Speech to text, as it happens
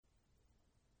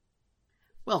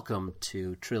Welcome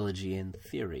to Trilogy in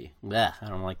Theory. Blech, I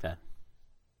don't like that.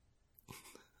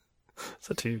 Is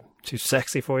that too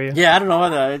sexy for you? Yeah, I don't know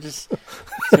whether it just as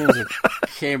soon as it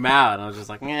came out, I was just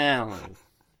like, I don't like it.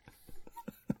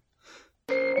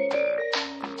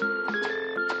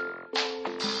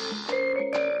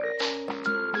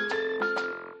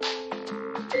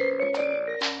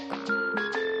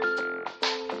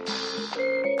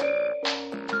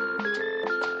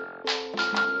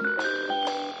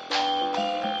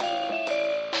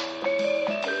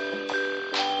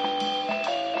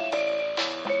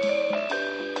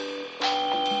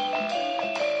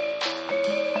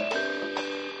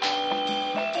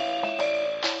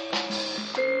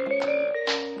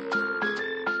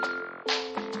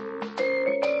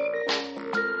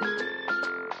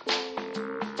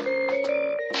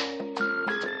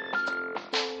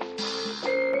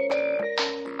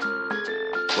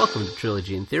 Welcome to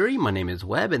Trilogy in Theory. My name is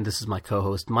Webb, and this is my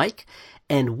co-host Mike.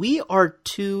 And we are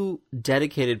two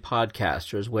dedicated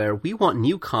podcasters where we want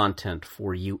new content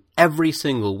for you every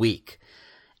single week.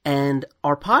 And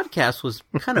our podcast was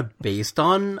kind of based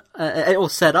on, it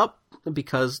was set up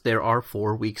because there are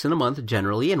 4 weeks in a month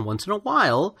generally, and once in a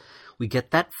while we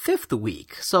get that fifth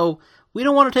week. So we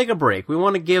don't want to take a break. We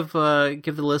want to give the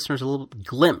listeners a little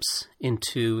glimpse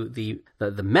into the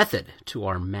method to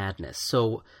our madness.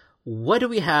 So what do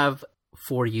we have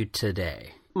for you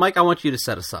today? Mike, I want you to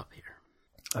set us up here.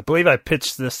 I believe I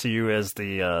pitched this to you as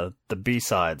the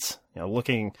B-sides. You know,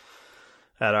 looking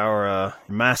at our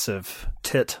massive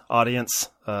tit audience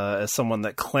as someone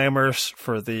that clamors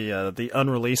for the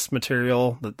unreleased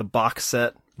material, the box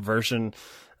set version.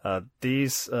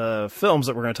 These films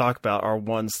that we're going to talk about are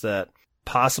ones that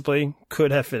possibly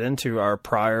could have fit into our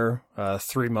prior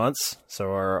 3 months, so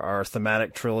our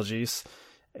thematic trilogies.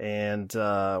 And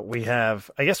we have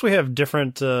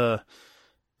different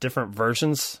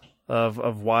versions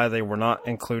of why they were not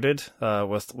included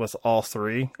with all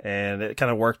three, and it kind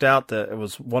of worked out that it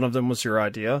was one of them was your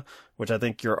idea, which I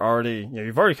think you've already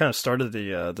kind of started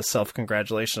the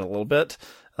self-congratulation a little bit,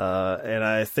 and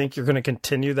I think you're going to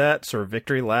continue that sort of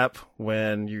victory lap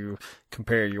when you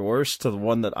compare yours to the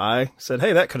one that I said,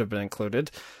 hey, that could have been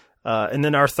included, and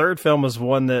then our third film was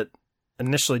one that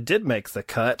initially did make the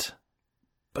cut,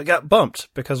 but got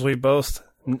bumped because we both,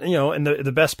 in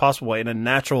the best possible way, in a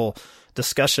natural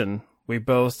discussion, we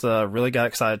both really got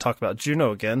excited to talk about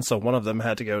Juno again, so one of them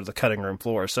had to go to the cutting room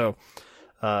floor. So,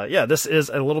 this is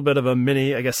a little bit of a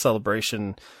mini,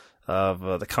 celebration of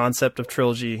the concept of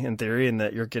Trilogy in Theory, and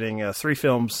that you're getting 3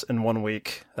 films in 1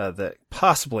 week that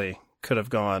possibly could have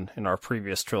gone in our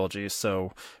previous trilogies.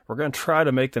 So we're going to try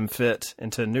to make them fit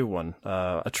into a new one,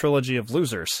 a trilogy of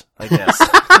losers, I guess,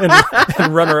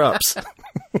 and runner-ups.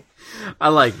 I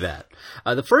like that.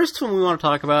 The first one we want to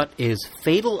talk about is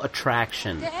Fatal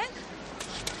Attraction. Dan?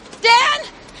 Dan?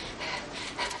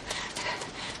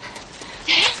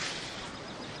 Dan?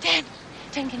 Dan?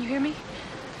 Dan, can you hear me?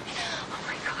 Oh,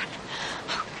 my God.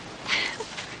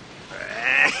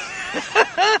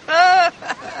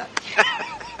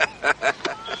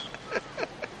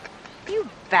 You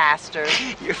bastard.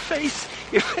 Your face.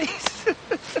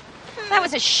 That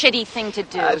was a shitty thing to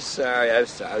do. I'm sorry. I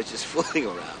was just fooling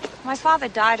around. My father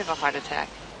died of a heart attack.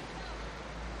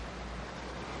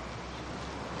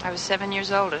 I was 7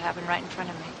 years old. It happened right in front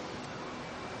of me.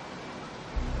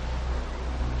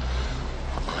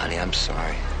 Oh, honey, I'm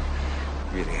sorry.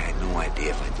 Really, I had no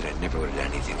idea. If I did, I never would have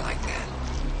done anything like that.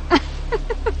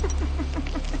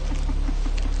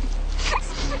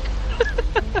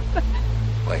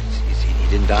 What? He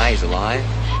didn't die? He's alive?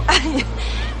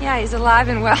 Yeah, he's alive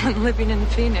and well and living in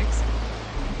Phoenix.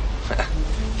 I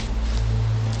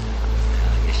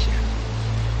guess you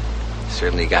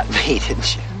certainly got me,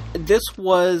 didn't you? This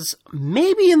was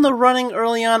maybe in the running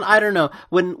early on. I don't know.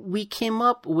 When we came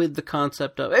up with the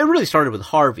concept of it, really started with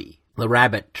Harvey, the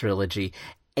Rabbit trilogy.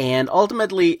 And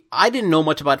ultimately, I didn't know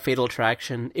much about Fatal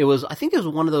Attraction. I think it was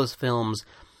one of those films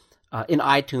in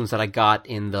iTunes that I got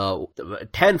in the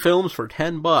 10 films for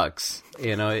 $10,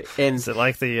 and is it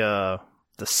like the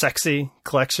sexy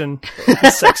collection,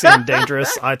 sexy and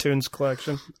dangerous iTunes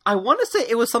collection? I want to say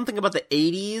it was something about the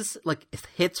 80s, like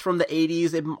hits from the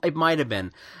 80s. It might have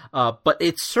been, but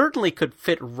it certainly could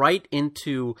fit right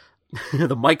into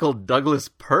the Michael Douglas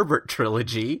pervert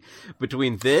trilogy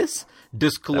between this,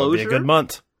 Disclosure, that would be a good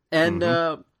month, and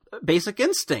Basic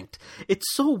Instinct. It's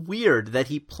so weird that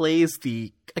he plays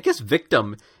the,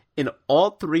 victim in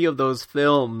all 3 of those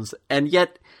films, and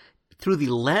yet through the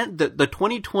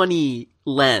 2020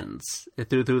 lens, with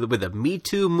the Me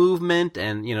Too movement,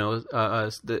 and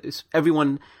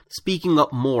everyone speaking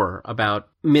up more about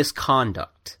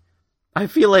misconduct. I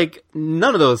feel like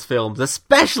none of those films,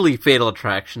 especially Fatal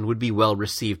Attraction, would be well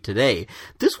received today.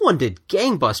 This one did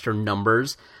gangbuster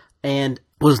numbers and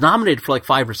was nominated for like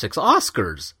 5 or 6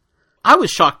 Oscars. I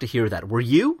was shocked to hear that. Were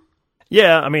you?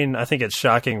 Yeah, I mean, I think it's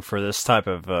shocking for this type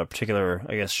of particular,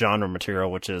 I guess, genre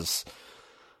material, which is,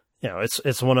 you know,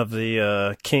 it's one of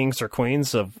the kings or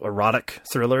queens of erotic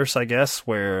thrillers, I guess,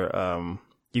 where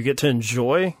you get to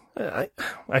enjoy. I'm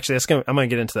going to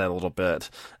get into that a little bit.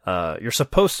 You're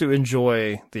supposed to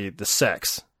enjoy the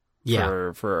sex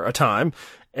for a time,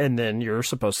 and then you're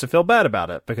supposed to feel bad about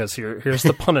it because here's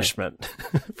the punishment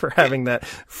for having that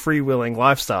freewheeling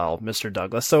lifestyle, Mr.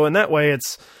 Douglas. So in that way,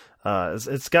 it's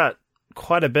got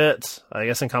quite a bit, I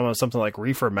guess, in common with something like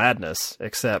Reefer Madness,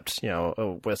 except, you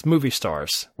know, with movie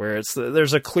stars, where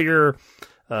there's a clear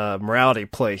morality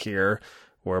play here,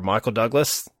 where Michael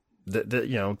Douglas,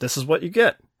 you know, this is what you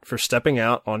get for stepping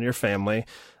out on your family,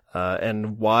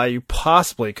 and why you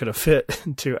possibly could have fit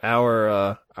into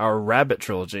our Rabbit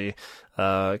trilogy,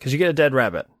 because you get a dead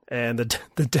rabbit. And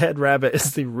the dead rabbit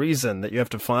is the reason that you have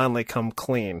to finally come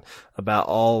clean about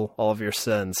all of your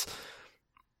sins.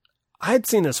 I had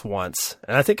seen this once,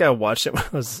 and I think I watched it when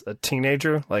I was a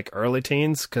teenager, like early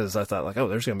teens, because I thought, like, oh,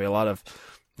 there's going to be a lot of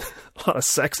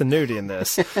sex and nudity in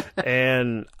this.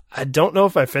 And I don't know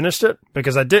if I finished it,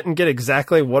 because I didn't get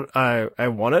exactly what I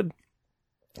wanted.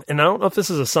 And I don't know if this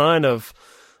is a sign of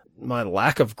my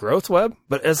lack of growth, Webb,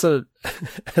 but as an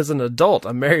adult,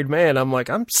 a married man, I'm like,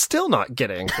 I'm still not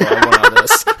getting what I want out of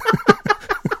this.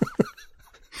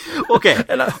 Okay.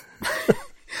 And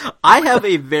I have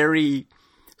a very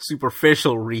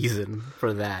superficial reason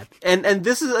for that. And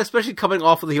this is especially coming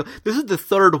off of the heel. This is the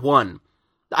third one.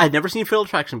 I'd never seen Fatal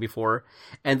Attraction before,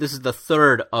 and this is the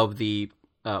third of the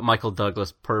Michael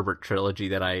Douglas pervert trilogy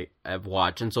that I have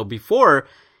watched. And so before,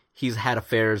 he's had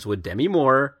affairs with Demi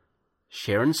Moore,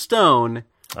 Sharon Stone.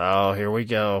 Oh, here we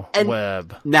go.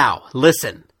 Webb. Now,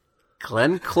 listen.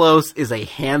 Glenn Close is a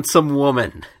handsome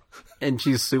woman, and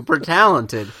she's super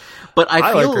talented. But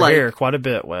I feel like her hair quite a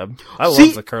bit, Webb. I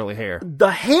love the curly hair.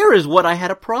 The hair is what I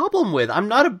had a problem with. I'm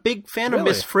not a big fan of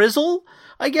Miss Frizzle,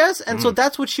 I guess. And so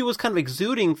that's what she was kind of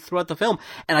exuding throughout the film.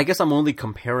 And I guess I'm only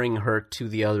comparing her to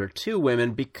the other two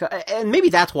women and maybe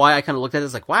that's why I kind of looked at it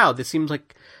as like, wow, this seems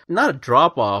like not a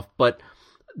drop off, but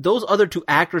those other two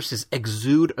actresses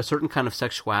exude a certain kind of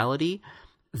sexuality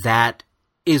that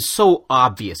is so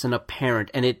obvious and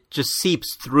apparent, and it just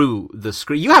seeps through the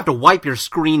screen. You have to wipe your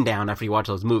screen down after you watch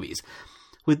those movies.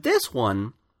 With this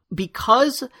one,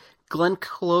 because Glenn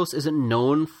Close isn't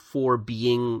known for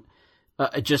being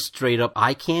just straight up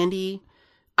eye candy,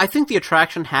 I think the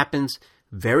attraction happens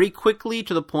very quickly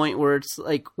to the point where it's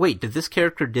like, wait, did this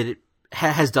character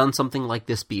has done something like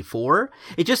this before?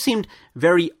 It just seemed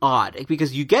very odd,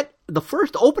 because you get the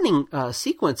first opening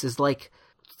sequence is like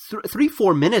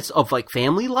 3-4 minutes of like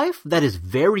family life that is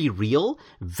very real,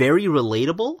 very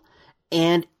relatable,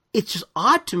 and it's just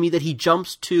odd to me that he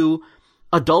jumps to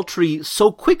adultery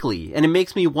so quickly, and it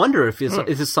makes me wonder if is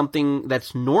this something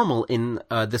that's normal in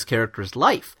this character's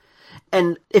life.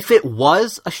 And if it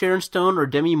was a Sharon Stone or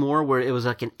Demi Moore where it was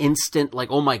like an instant,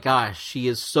 like, oh my gosh, she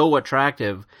is so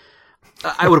attractive,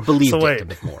 I would have believed it a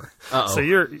bit more. Uh-oh. So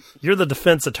you're the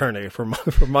defense attorney for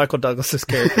Michael Douglas's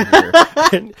character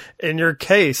here. And your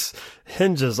case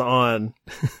hinges on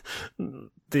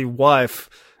the wife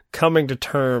coming to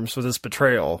terms with this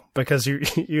betrayal, because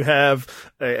you have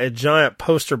a giant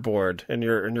poster board in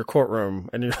your courtroom,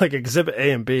 and you're like Exhibit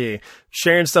A and B,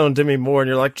 Sharon Stone, Demi Moore, and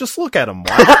you're like, just look at them,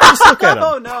 wife. Just look at them.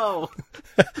 Oh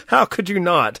no! How could you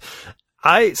not?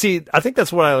 I think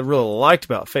that's what I really liked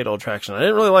about Fatal Attraction. I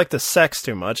didn't really like the sex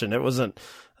too much, and it wasn't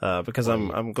because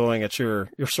I'm going at your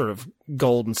sort of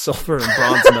gold and silver and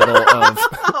bronze medal of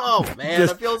oh man,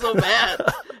 I feel so bad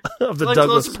of the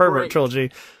Douglas pervert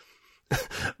trilogy.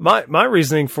 My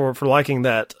reasoning for liking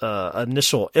that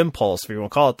initial impulse, if you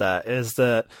want to call it that, is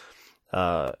that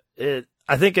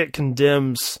I think it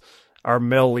condemns our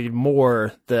male lead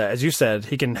more. That, as you said,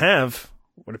 he can have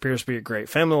what appears to be a great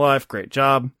family life, great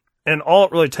job. And all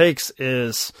it really takes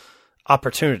is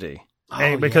opportunity.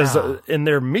 Because in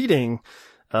their meeting,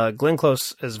 Glenn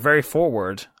Close is very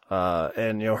forward.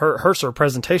 And, her sort of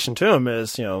presentation to him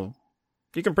is, you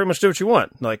can pretty much do what you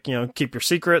want. Like, keep your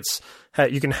secrets.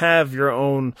 You can have your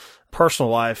own personal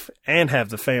life and have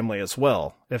the family as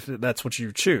well, if that's what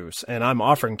you choose. And I'm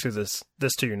offering this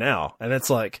to you now. And it's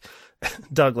like,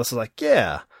 Douglas is like,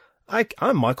 yeah.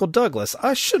 I'm Michael Douglas.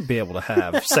 I should be able to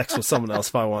have sex with someone else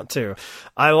if I want to.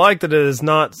 I like that it is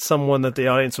not someone that the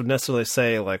audience would necessarily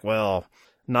say, like, well,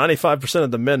 95%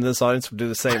 of the men in this audience would do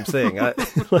the same thing.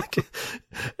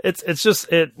 It's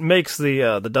just, it makes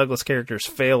the Douglas character's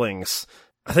failings,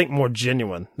 I think, more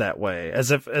genuine that way. As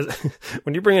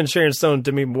when you bring in Sharon Stone,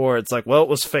 Demi Moore, it's like, well, it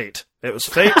was fate. It was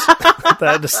fate that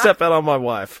I had to step out on my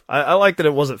wife. I like that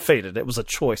it wasn't fated. It was a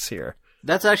choice here.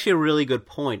 That's actually a really good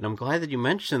point, and I'm glad that you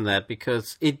mentioned that,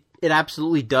 because it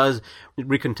absolutely does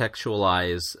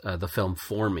recontextualize the film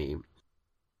for me.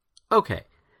 Okay.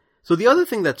 So the other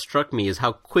thing that struck me is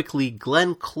how quickly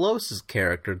Glenn Close's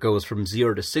character goes from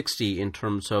 0 to 60 in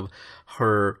terms of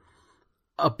her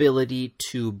ability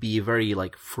to be very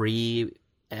like free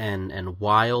and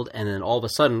wild, and then all of a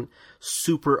sudden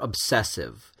super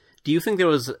obsessive. Do you think there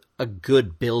was a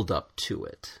good build up to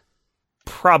it?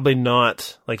 Probably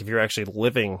not. Like if you're actually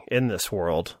living in this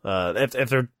world, if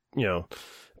they're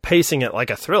pacing it like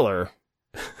a thriller,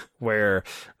 where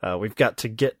we've got to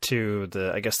get to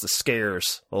the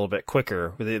scares a little bit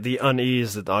quicker, the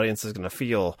unease that the audience is going to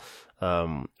feel,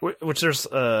 which there's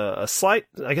a slight,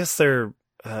 I guess their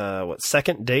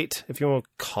second date, if you want to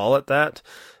call it that,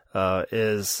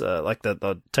 is like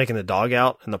the taking the dog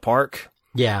out in the park,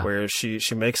 where she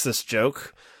makes this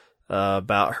joke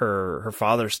about her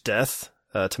father's death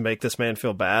to make this man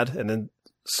feel bad, and then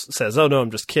says, "Oh no, I'm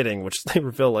just kidding," which they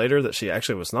reveal later that she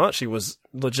actually was not. She was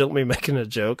legitimately making a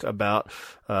joke about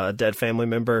a dead family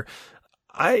member.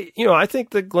 I think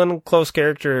the Glenn Close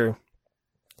character,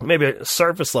 maybe at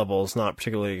surface level, is not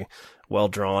particularly well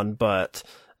drawn, but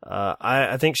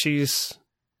I think she's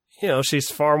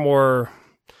far more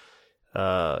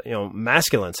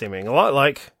masculine seeming, a lot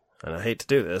like, and I hate to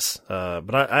do this,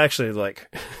 but I actually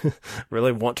like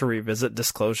really want to revisit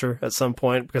Disclosure at some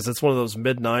point, because it's one of those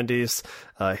mid-90s,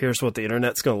 here's what the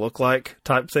internet's going to look like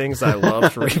type things I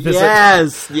love to revisit.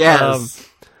 Yes.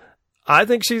 I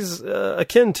think she's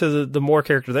akin to the Moore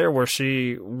character there, where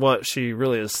what she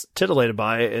really is titillated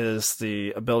by is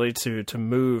the ability to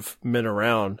move men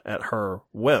around at her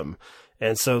whim.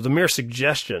 And so the mere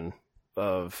suggestion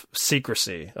of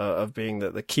secrecy, of being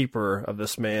the keeper of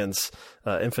this man's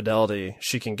infidelity,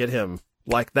 she can get him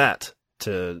like that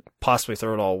to possibly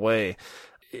throw it all away.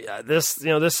 This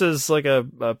is like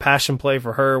a passion play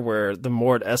for her, where the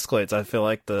more it escalates, I feel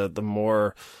like the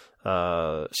more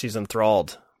she's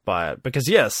enthralled by it. Because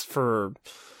yes, for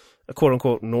a quote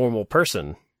unquote normal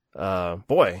person,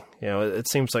 it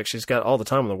seems like she's got all the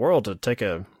time in the world to take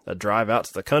a drive out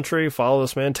to the country, follow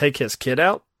this man, take his kid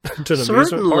out to an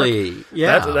amusement park.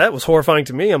 Yeah. That was horrifying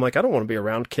to me. I'm like, I don't want to be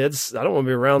around kids. I don't want to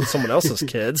be around someone else's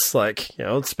kids, like,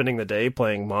 spending the day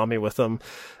playing mommy with them.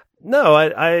 No,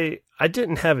 I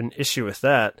didn't have an issue with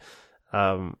that.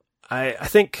 I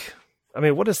think,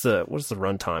 what is the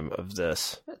runtime of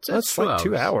this? That's like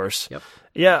 2 hours. Yep.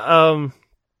 Yeah.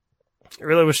 It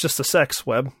really was just the sex,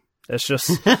 Webb. It's just,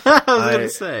 I was going to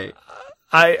say,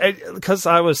 because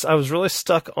I was really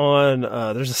stuck on,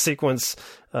 there's a sequence,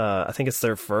 I think it's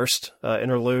their first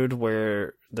interlude,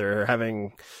 where they're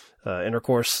having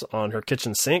intercourse on her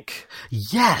kitchen sink.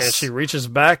 Yes. And she reaches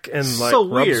back and so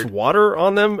rubs weird. water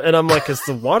on them. And I'm like, is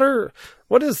the water,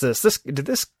 what is this?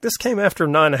 This came after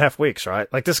 9.5 weeks, right?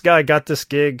 Like, this guy got this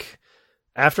gig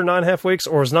after 9.5 weeks,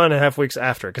 or is 9.5 weeks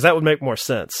after? Because that would make more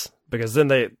sense. Because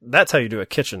then that's how you do a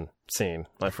kitchen scene,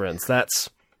 my friends. Let's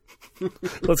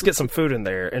get some food in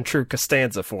there in true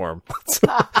Costanza form.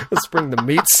 Let's bring the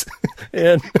meats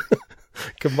in,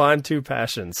 combine two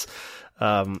passions.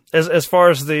 As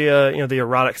far as the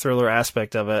erotic thriller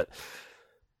aspect of it,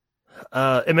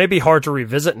 it may be hard to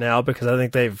revisit now, because I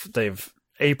think they've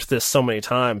aped this so many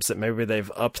times that maybe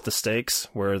they've upped the stakes,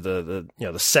 where the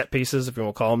set pieces, if you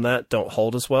want to call them that, don't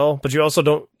hold as well. But you also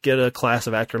don't get a class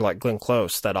of actor like Glenn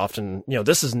Close that often,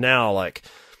 this is now like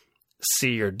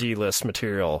C or D list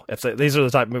material. These are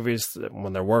the type of movies,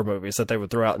 when there were movies, that they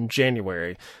would throw out in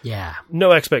January. Yeah.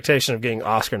 No expectation of getting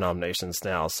Oscar nominations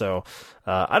now. So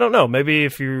I don't know. Maybe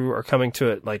if you are coming to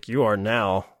it like you are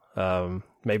now,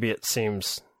 maybe it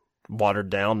seems watered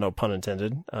down, no pun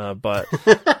intended. But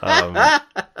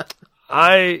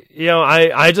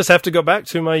I just have to go back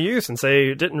to my youth and say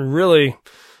it didn't really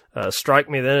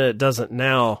strike me then. It doesn't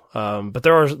now. But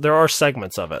there are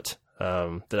segments of it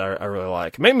that I really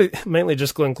like. Mainly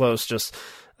just Glenn Close just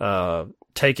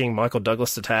taking Michael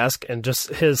Douglas to task, and just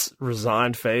his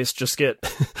resigned face just get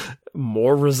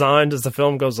more resigned as the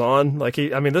film goes on. Like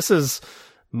this is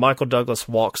Michael Douglas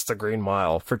walks the Green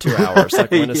Mile for 2 hours.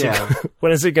 Like,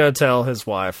 when is he going to tell his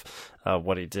wife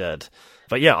what he did?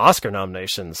 But yeah, Oscar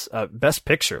nominations, Best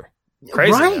Picture,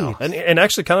 crazy, right? Now. And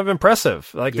actually kind of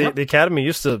impressive. Like, yep. the Academy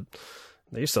used to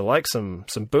like some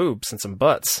boobs and some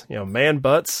butts, man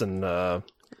butts, and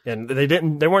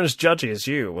they weren't as judgy as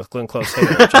you with Glenn Close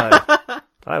hair, which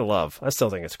I love. I still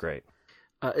think it's great.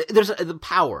 There's the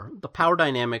power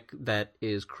dynamic that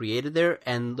is created there,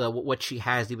 and what she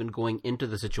has even going into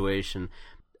the situation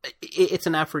it's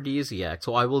an aphrodisiac.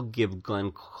 So I will give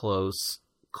Glenn Close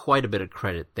quite a bit of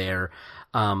credit there.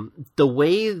 The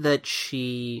way that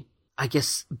she, I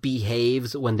guess,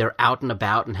 behaves when they're out and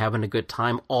about and having a good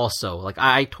time also, like,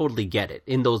 I totally get it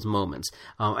in those moments.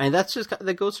 And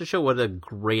that goes to show what a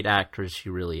great actress she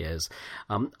really is.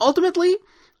 Ultimately,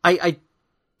 I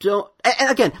don't,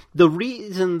 and again, the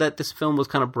reason that this film was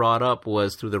kind of brought up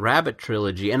was through the Rabbit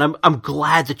trilogy, and I'm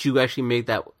glad that you actually made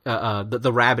that,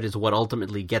 the Rabbit is what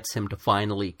ultimately gets him to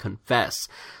finally confess.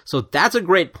 So that's a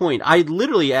great point. I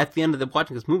literally, at the end of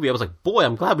watching this movie, I was like, boy,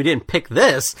 I'm glad we didn't pick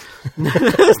this.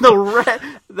 There's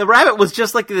the Rabbit was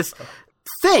just like this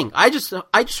thing. I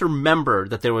just remember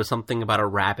that there was something about a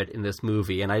rabbit in this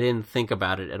movie, and I didn't think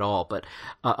about it at all, but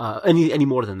any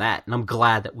more than that. And I'm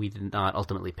glad that we did not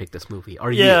ultimately pick this movie.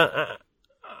 Are you? Yeah,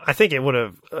 I think it would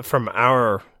have, from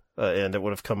our end, it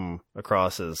would have come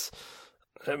across as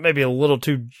maybe a little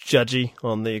too judgy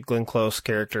on the Glenn Close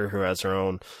character, who has her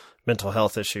own mental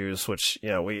health issues, which, you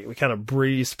know, we kind of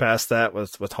breezed past that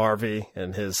with Harvey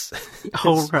and his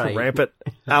rampant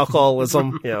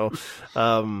alcoholism. You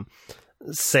know,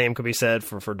 same could be said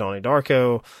for Donnie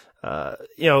Darko.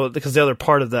 You know, because the other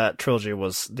part of that trilogy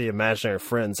was the imaginary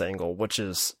friends angle, which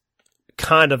is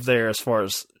kind of there as far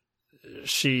as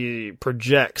she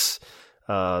projects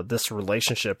this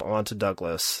relationship onto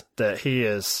Douglas, that he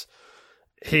is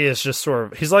just sort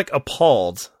of, he's like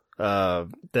appalled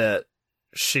that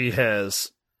she has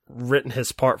written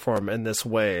his part for him in this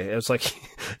way. It's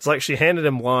like she handed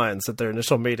him lines at their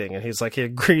initial meeting, and he's like, he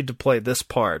agreed to play this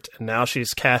part, and now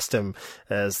she's cast him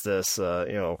as this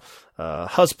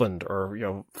husband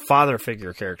or father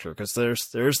figure character, because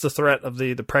there's the threat of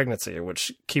the pregnancy,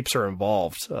 which keeps her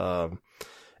involved.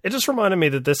 It just reminded me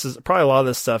that this is probably, a lot of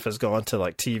this stuff has gone to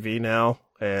like TV now,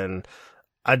 and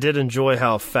I did enjoy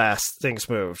how fast things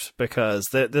moved, because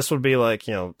this would be like,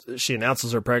 she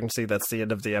announces her pregnancy, that's the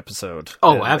end of the episode.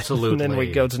 Oh, absolutely. And then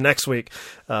we go to next week.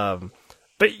 But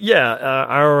yeah,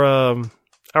 our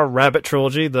Rabbit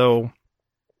trilogy, though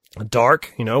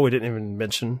dark, we didn't even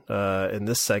mention in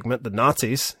this segment the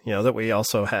Nazis, that we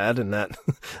also had in that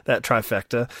that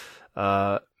trifecta.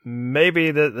 Maybe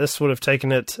that this would have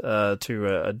taken it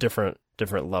to a different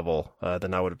level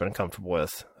than I would have been comfortable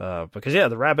with. Because yeah,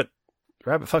 the Rabbit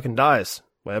fucking dies,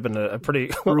 Webb, in a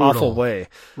pretty awful way.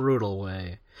 Brutal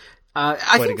way.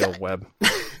 Way to go, Webb.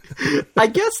 I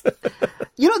guess,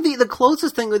 the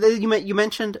closest thing, you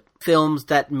mentioned films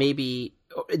that maybe,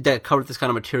 that covered this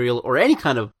kind of material, or any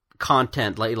kind of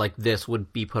content like this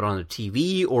would be put on the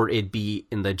TV, or it'd be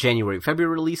in the January,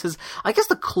 February releases. I guess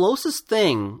the closest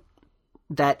thing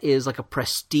that is like a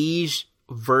prestige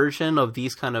version of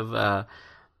these kind of,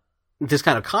 this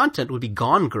kind of content would be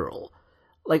Gone Girl.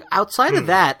 Like, outside of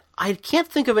that, I can't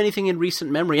think of anything in recent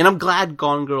memory, and I'm glad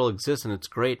Gone Girl exists, and it's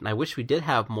great, and I wish we did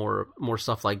have more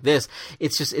stuff like this.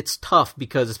 It's just, it's tough,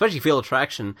 because, especially Fatal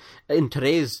Attraction, in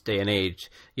today's day and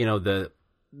age, the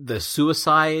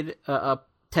suicide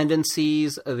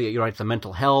tendencies, the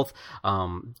mental health,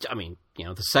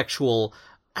 the sexual,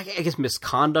 I guess,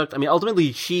 misconduct. I mean,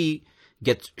 ultimately, she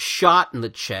gets shot in the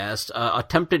chest,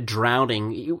 attempted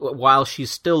drowning while she's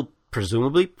still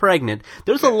presumably pregnant.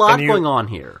 There's a lot going on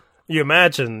here. You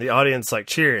imagine the audience like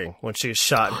cheering when she's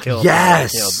shot and killed.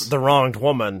 Yes, by, the wronged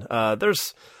woman.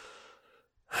 There's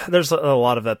a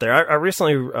lot of that there. I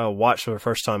recently watched for the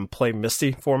first time Play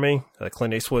Misty for Me, a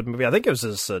Clint Eastwood movie. I think it was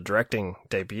his directing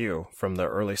debut from the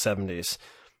early 70s,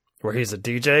 where he's a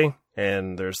DJ,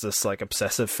 and there's this like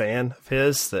obsessive fan of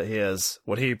his that he has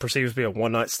what he perceives to be a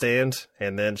one night stand,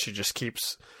 and then she just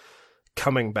keeps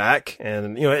coming back,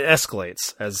 and it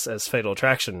escalates as Fatal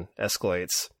Attraction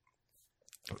escalates.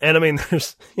 And I mean,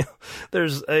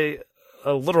 there's a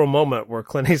literal moment where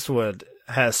Clint Eastwood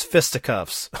has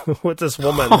fisticuffs with this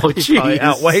woman who probably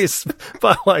outweighs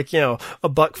by like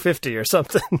 $150 or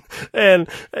something. And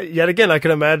yet again, I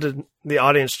can imagine the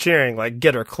audience cheering like,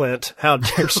 "Get her, Clint! How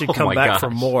dare she come back for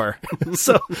more?"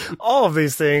 So all of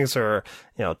these things are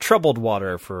troubled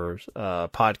water for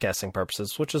podcasting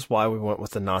purposes, which is why we went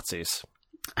with the Nazis.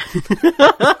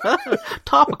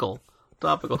 Topical.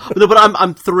 But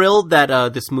I'm thrilled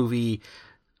that this movie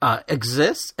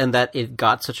exists, and that it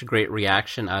got such a great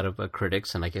reaction out of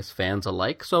critics and I guess fans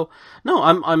alike. So no,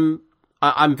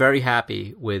 I'm very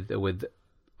happy with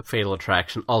Fatal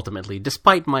Attraction ultimately,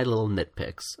 despite my little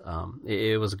nitpicks.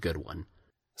 It was a good one.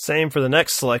 Same for the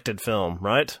next selected film,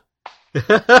 right?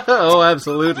 Oh,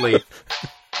 absolutely.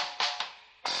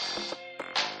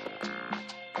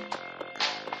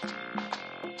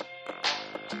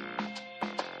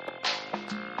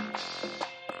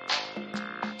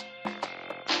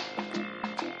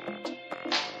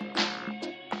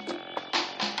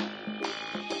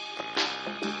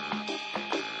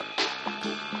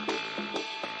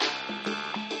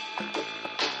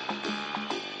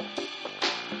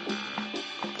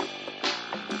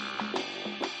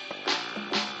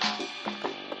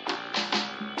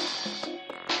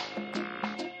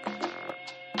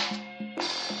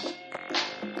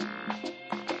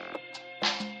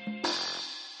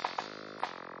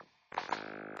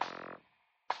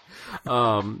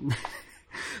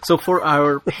 So for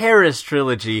our Paris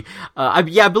trilogy, I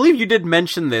believe you did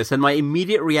mention this, and my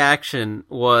immediate reaction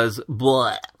was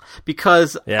blah,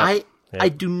 because I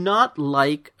do not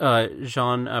like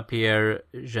Jean-Pierre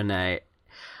Jeunet,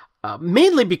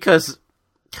 mainly because,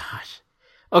 gosh,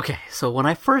 okay, so when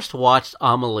I first watched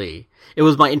Amélie, it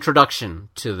was my introduction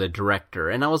to the director,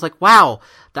 and I was like, wow,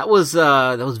 that was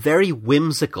very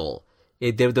whimsical.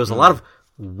 There was a lot of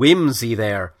whimsy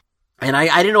there. And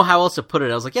I didn't know how else to put it.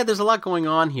 I was like, yeah, there's a lot going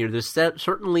on here. There's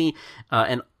certainly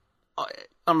an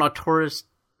auteurist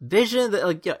vision.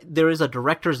 There is a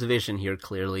director's vision here,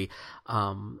 clearly.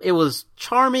 It was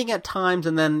charming at times,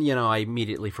 and then, I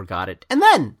immediately forgot it. And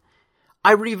then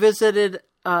I revisited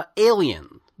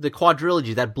Alien, the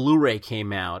quadrilogy. That Blu-ray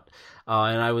came out,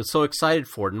 and I was so excited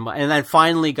for it. And I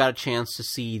finally got a chance to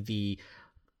see the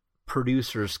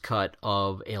producer's cut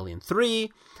of Alien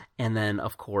 3. And then,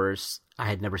 of course, I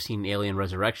had never seen Alien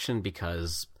Resurrection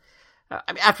because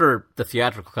after the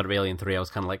theatrical cut of Alien 3, I was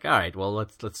kind of like, all right, well,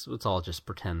 let's all just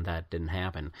pretend that didn't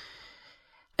happen.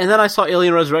 And then I saw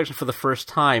Alien Resurrection for the first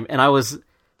time, and I was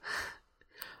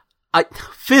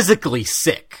physically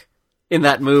sick in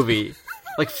that movie.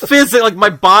 Like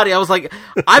my body, I was like,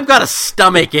 I've got a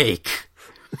stomach ache.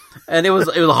 And it was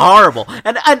horrible.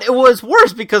 And it was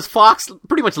worse because Fox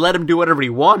pretty much let him do whatever he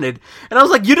wanted. And I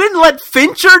was like, you didn't let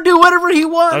Fincher do whatever he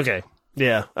wanted? Okay.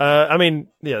 Yeah.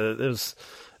 It was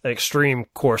an extreme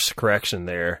course correction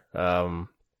there. I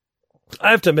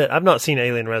have to admit, I've not seen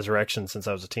Alien Resurrection since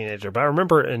I was a teenager, but I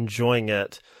remember enjoying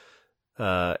it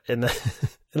in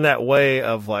that way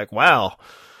of like, wow,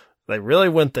 they really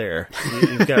went there.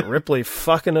 You've got Ripley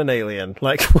fucking an alien.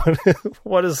 Like,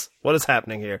 what is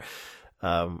happening here?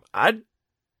 I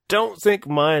don't think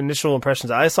my initial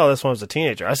impressions, I saw this when I was a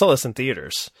teenager. I saw this in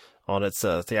theaters on its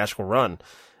theatrical run.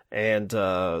 And,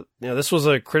 this was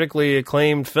a critically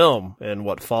acclaimed film in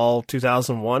fall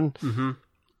 2001. Mm-hmm.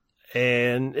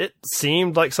 And it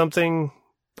seemed like something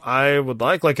I would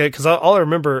like cause all I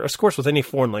remember, of course, with any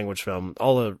foreign language film,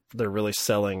 all they're really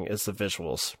selling is the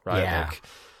visuals, right?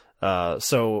 Yeah.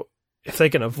 So if they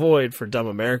can avoid, for dumb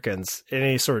Americans,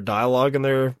 any sort of dialogue in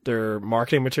their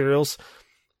marketing materials,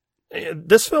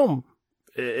 this film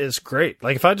is great.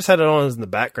 Like, if I just had it on in the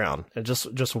background and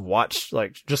just watch,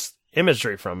 just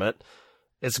imagery from it,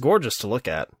 it's gorgeous to look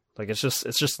at. Like, it's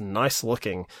just nice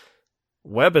looking.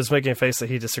 Webb is making a face that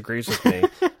he disagrees with me.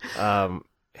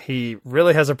 He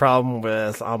really has a problem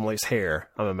with Amelie's hair,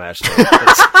 I'm imagining.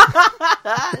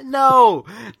 No,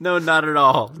 not at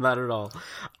all. Not at all.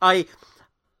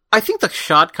 I think the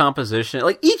shot composition,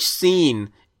 like each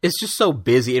scene is just so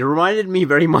busy. It reminded me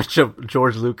very much of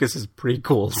George Lucas's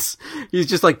prequels. He's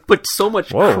just like put so much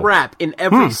crap in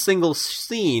every single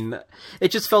scene.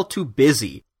 It just felt too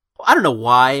busy. I don't know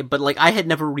why, but like I had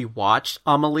never rewatched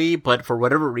Amélie, but for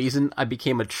whatever reason, I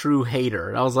became a true hater.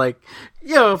 And I was like,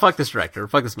 fuck this director,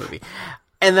 fuck this movie.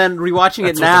 And then rewatching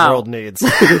That's it now, what the world needs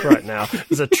right now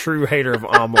is a true hater of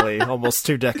Amélie, almost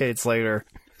 2 decades later.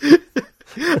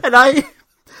 And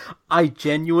I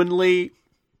genuinely,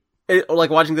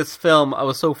 like watching this film, I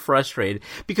was so frustrated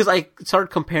because I started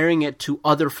comparing it to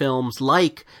other films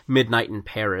like Midnight in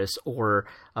Paris or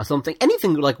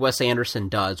anything like Wes Anderson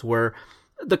does, where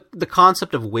the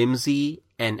concept of whimsy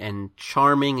and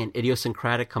charming and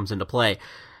idiosyncratic comes into play.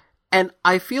 And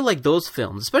I feel like those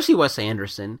films, especially Wes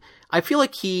Anderson, I feel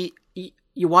like you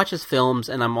watch his films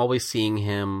and I'm always seeing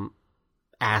him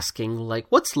asking, like,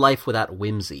 what's life without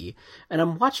whimsy? And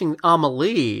I'm watching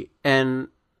Amélie, and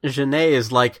Jeunet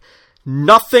is like,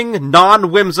 nothing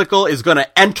non-whimsical is going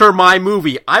to enter my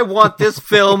movie. I want this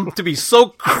film to be so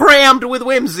crammed with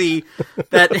whimsy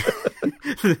that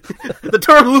the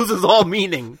term loses all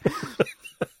meaning.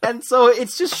 And so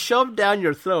it's just shoved down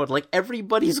your throat. Like,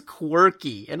 everybody's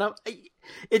quirky. And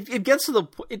it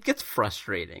gets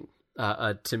frustrating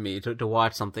to me to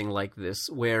watch something like this,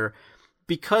 where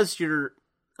because you're,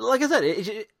 like I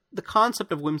said, the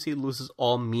concept of whimsy loses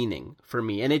all meaning for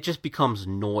me, and it just becomes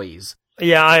noise.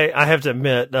 Yeah, I have to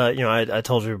admit, I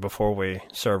told you before we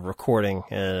started recording,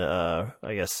 and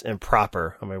I guess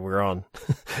improper. I mean, we're on,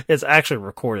 it's actually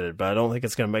recorded, but I don't think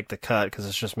it's going to make the cut because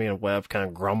it's just me and Webb kind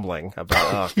of grumbling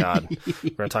about, oh God, we're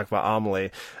going to talk about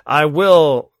Amélie. I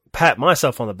will pat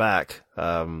myself on the back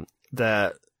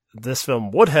that this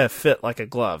film would have fit like a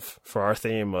glove for our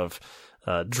theme of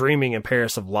dreaming in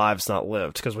Paris of lives not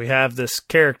lived, because we have this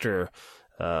character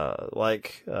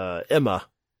like Emma.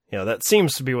 That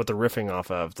seems to be what they're riffing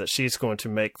off of, that she's going to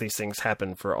make these things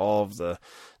happen for all of the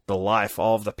life,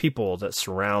 all of the people that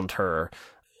surround her.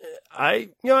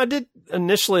 I did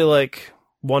initially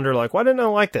wonder, why didn't I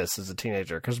like this as a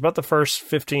teenager? Because about the first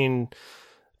 15,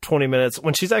 20 minutes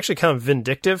when she's actually kind of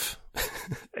vindictive.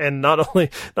 And not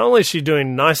only is she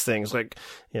doing nice things, like,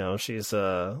 you know, she's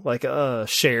like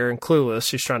Cher and Clueless,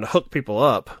 she's trying to hook people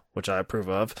up, which I approve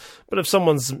of. But if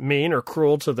someone's mean or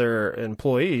cruel to their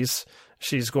employees,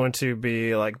 she's going to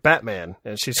be like Batman,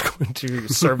 and she's going to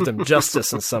serve them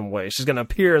justice in some way. She's going to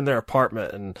appear in their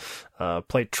apartment and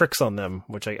play tricks on them,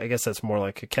 which I guess that's more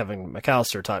like a Kevin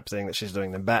McAllister type thing that she's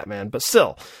doing than Batman. But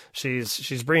still,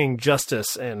 she's bringing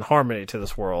justice and harmony to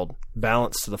this world,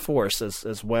 balance to the Force,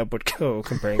 as Webb would go,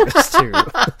 comparing this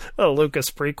to a Lucas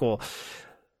prequel.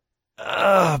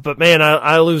 But man,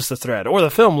 I lose the thread, or the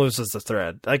film loses the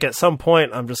thread. Like at some point,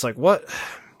 I'm just like, what?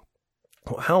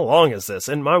 How long is this?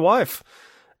 And my wife,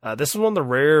 this is one of the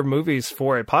rare movies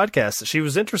for a podcast that she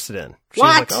was interested in. She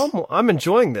was like, oh, I'm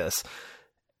enjoying this.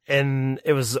 And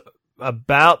it was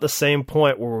about the same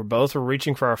point where we both were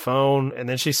reaching for our phone. And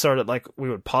then she started, like, we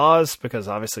would pause because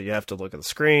obviously you have to look at the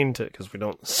screen because we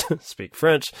don't speak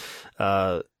French.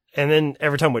 And then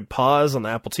every time we'd pause on the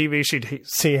Apple TV, she'd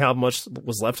see how much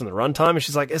was left in the runtime. And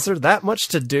she's like, is there that much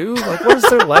to do? Like, what is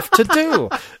there left to do?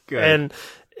 Good. And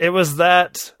it was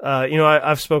that, you know,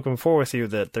 I've spoken before with you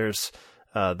that there's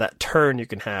that turn you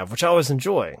can have, which I always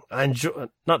enjoy. I enjoy,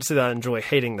 not to say that I enjoy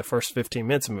hating the first 15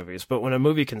 minutes of movies, but when a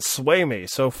movie can sway me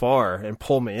so far and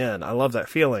pull me in, I love that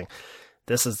feeling.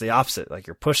 This is the opposite. Like,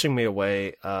 you're pushing me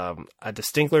away. I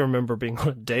distinctly remember being on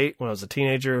a date when I was a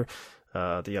teenager.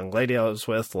 The young lady I was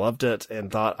with loved it and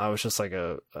thought I was just like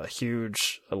a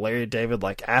huge Larry David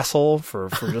like asshole for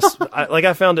just,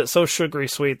 I found it so sugary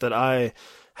sweet that I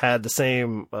had the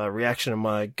same reaction in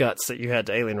my guts that you had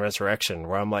to Alien Resurrection,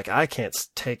 where I'm like, I can't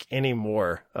take any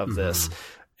more of this.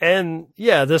 And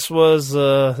yeah, this was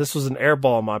an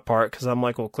airball on my part, because I'm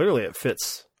like, well, clearly it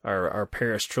fits our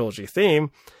Paris trilogy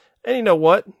theme. And you know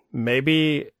what?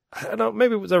 Maybe there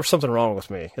was something wrong with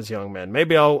me as a young man.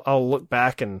 Maybe I'll look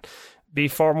back and be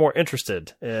far more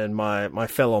interested in my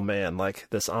fellow man, like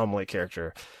this Amelie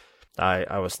character.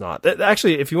 I was not.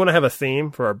 Actually, if you want to have a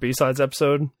theme for our B-Sides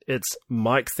episode, it's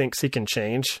Mike thinks he can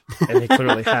change, and he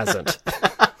clearly hasn't.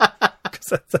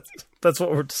 That's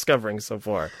what we're discovering so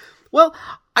far. Well,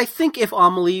 I think if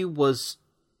Amelie was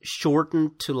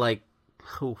shortened to like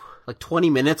 20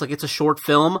 minutes, like it's a short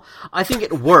film, I think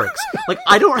it works. Like,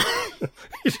 I don't...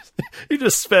 You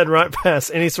just sped right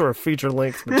past any sort of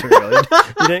feature-length material.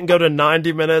 You didn't go to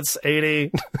 90 minutes,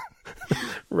 80...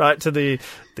 right to the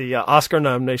Oscar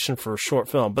nomination for short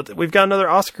film. But we've got another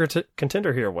Oscar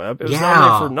contender here, Webb. It was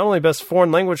nominated for not only Best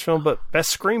Foreign Language Film, but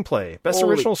Best Screenplay. Best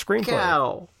Original Screenplay.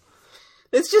 Cow.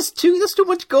 It's just there's too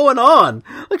much going on.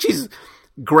 Like, she's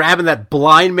grabbing that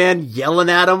blind man, yelling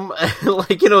at him.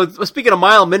 Like, you know, speaking a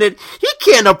mile a minute, he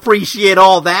can't appreciate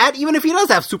all that, even if he does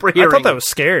have super hearing. I thought that was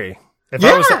scary. If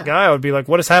I was that guy, I would be like,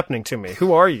 what is happening to me?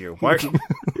 Who are you? Why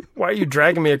are you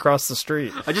dragging me across the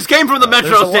street? I just came from the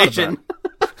metro station.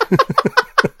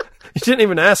 You didn't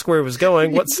even ask where he was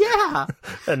going. Yeah.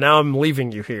 And now I'm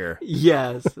leaving you here.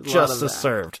 Yes. Justice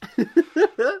served.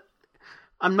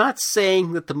 I'm not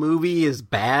saying that the movie is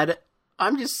bad.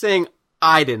 I'm just saying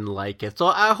I didn't like it. So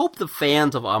I hope the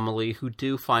fans of Amelie who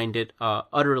do find it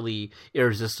utterly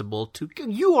irresistible,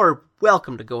 you are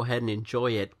welcome to go ahead and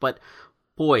enjoy it. But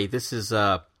boy, this is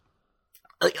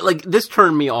like this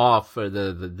turned me off for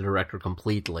the director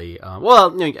completely.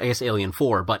 Well, I guess Alien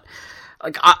 4, but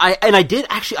like I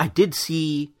did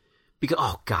see,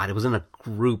 because it was in a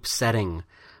group setting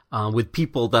with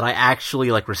people that I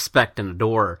actually like respect and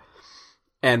adore,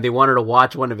 and they wanted to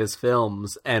watch one of his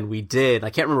films, and we did. I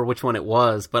can't remember which one it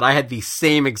was, but I had the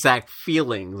same exact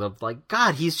feelings of like,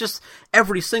 God, he's just,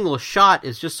 every single shot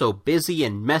is just so busy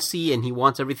and messy, and he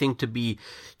wants everything to be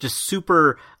just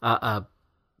super,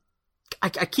 I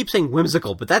keep saying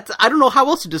whimsical, but I don't know how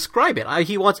else to describe it.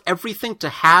 He wants everything to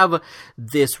have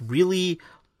this really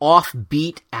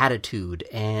offbeat attitude,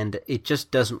 and it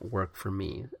just doesn't work for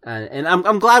me. And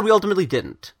I'm glad we ultimately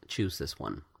didn't choose this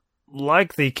one.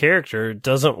 Like the character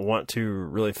doesn't want to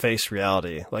really face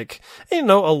reality. Like, you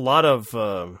know, a lot of,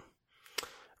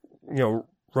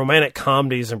 romantic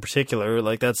comedies in particular,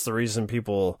 like that's the reason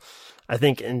people, I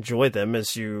think, enjoy them,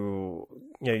 is you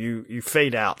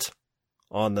fade out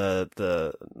on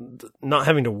the not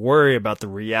having to worry about the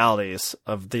realities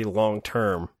of the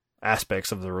long-term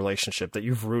aspects of the relationship that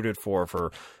you've rooted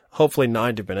for hopefully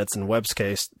 90 minutes, in Webb's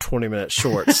case, 20-minute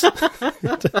shorts.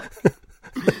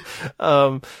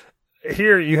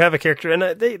 Here you have a character,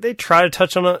 and they try to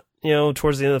touch on it, you know,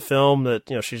 towards the end of the film, that,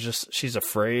 you know, she's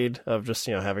afraid of just,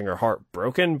 you know, having her heart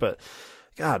broken, but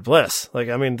God bless. Like,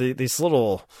 I mean, these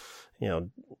little, you know,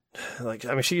 like,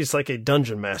 I mean, she's like a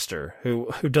dungeon master who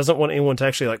doesn't want anyone to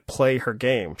actually like play her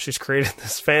game. She's created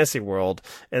this fantasy world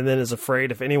and then is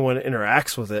afraid if anyone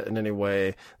interacts with it in any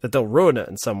way that they'll ruin it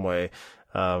in some way.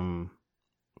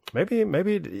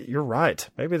 Maybe you're right.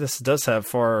 Maybe this does have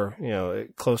far, you know,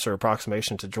 closer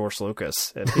approximation to George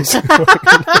Lucas. And he's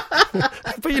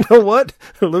but you know what?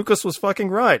 Lucas was fucking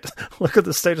right. Look at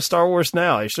the state of Star Wars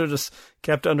now. He should have just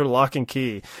kept it under lock and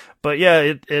key. But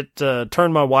yeah, it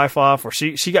turned my wife off, or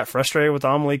she got frustrated with the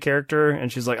Amelie character, and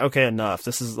she's like, okay, enough.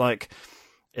 This is like,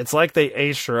 it's like they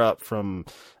aged her up from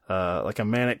like a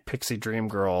manic pixie dream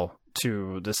girl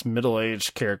to this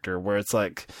middle-aged character where it's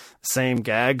like the same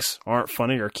gags aren't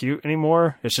funny or cute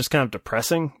anymore. It's just kind of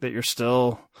depressing that you're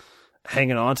still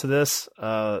hanging on to this.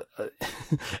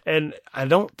 And I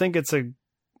don't think it's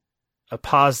a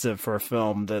positive for a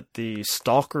film that the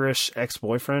stalkerish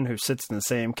ex-boyfriend who sits in the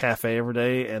same cafe every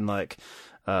day and like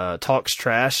talks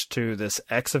trash to this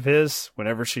ex of his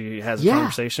whenever she has a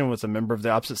conversation with a member of the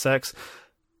opposite sex.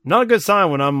 Not a good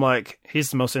sign when I'm like, he's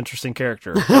the most interesting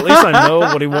character. At least I know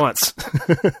what he wants.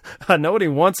 I know what he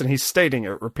wants, and he's stating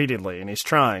it repeatedly, and he's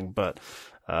trying. But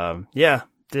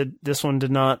this one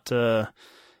did not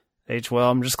age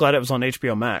well. I'm just glad it was on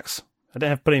HBO Max. I didn't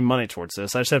have to put any money towards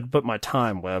this. I just had to put my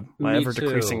time, Webb, my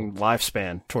ever-decreasing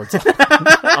lifespan towards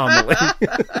Amelie.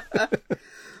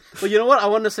 Well, you know what? I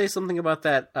wanted to say something about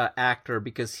that actor,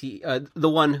 because he, the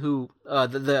one who,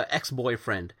 the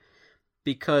ex-boyfriend,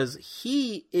 because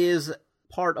he is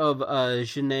part of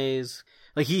Genet's,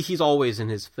 like he's always in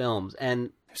his films, and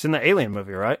he's in the Alien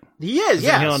movie, right? He is,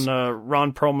 yes. Is he on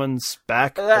Ron Perlman's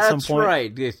back at some point? That's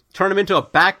right. They turn him into a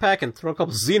backpack and throw a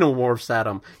couple xenomorphs at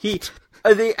him. He,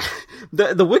 the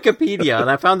Wikipedia,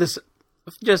 and I found this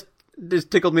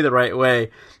tickled me the right way.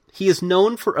 He is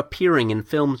known for appearing in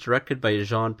films directed by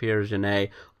Jean-Pierre Jeunet,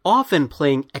 often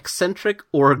playing eccentric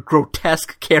or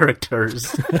grotesque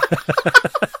characters.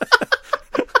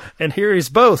 And here he's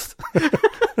both.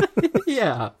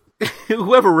 Yeah.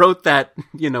 Whoever wrote that,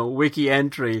 wiki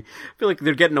entry, I feel like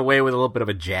they're getting away with a little bit of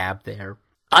a jab there.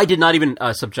 I did not even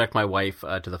subject my wife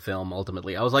to the film,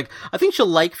 ultimately. I was like, I think she'll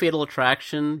like Fatal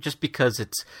Attraction just because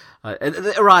it's an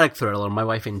erotic thriller. My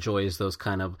wife enjoys those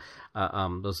kind of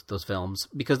those films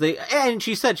because and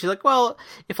she's like, well,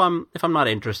 if I'm not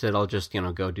interested, I'll just,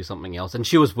 go do something else. And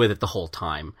she was with it the whole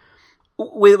time.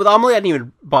 With Amelie, I didn't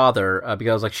even bother because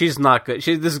I was like, she's not good.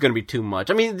 This is going to be too much.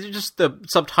 I mean, just the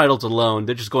subtitles alone,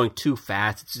 they're just going too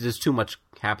fast. There's too much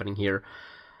happening here.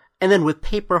 And then with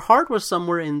Paper Heart was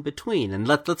somewhere in between. And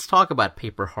let's talk about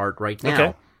Paper Heart right now.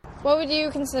 Okay. What would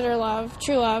you consider love,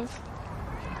 true love?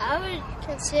 I would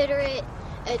consider it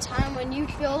a time when you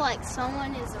feel like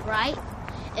someone is right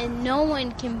and no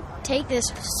one can take this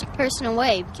person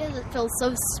away because it feels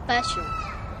so special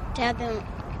to have them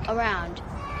around.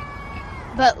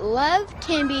 But love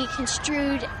can be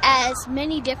construed as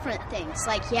many different things.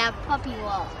 Like you have puppy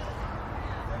love.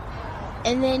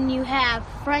 And then you have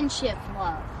friendship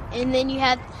love. And then you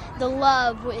have the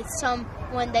love with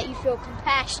someone that you feel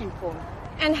compassion for.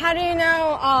 And how do you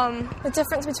know the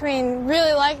difference between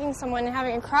really liking someone and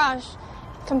having a crush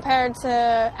compared to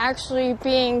actually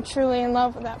being truly in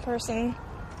love with that person?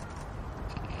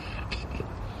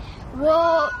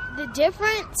 Well, the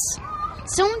difference,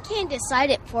 someone can't decide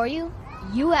it for you.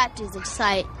 You have to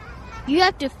decide. You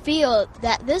have to feel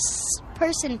that this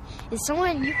person is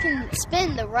someone you can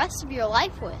spend the rest of your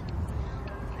life with.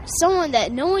 Someone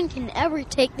that no one can ever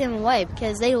take them away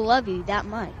because they love you that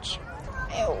much.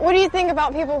 What do you think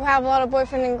about people who have a lot of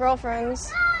boyfriends and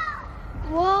girlfriends?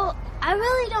 Well, I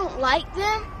really don't like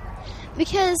them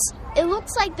because it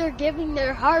looks like they're giving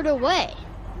their heart away.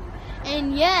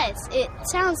 And yes, it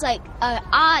sounds like an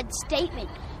odd statement.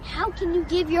 How can you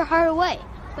give your heart away?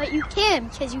 But you can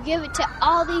because you give it to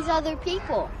all these other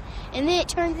people. And then it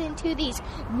turns into these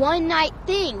one-night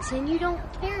things and you don't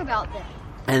care about them.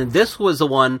 And this was the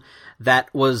one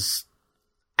that was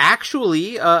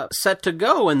actually set to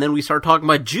go, and then we started talking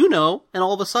about Juno, and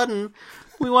all of a sudden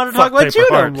we want to talk about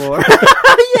Juno more.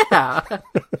 Yeah.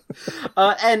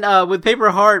 And with Paper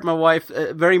Heart, my wife,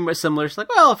 very much similar. She's like,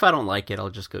 well, if I don't like it,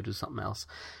 I'll just go do something else.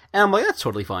 And I'm like, that's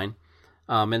totally fine.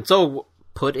 And so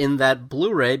put in that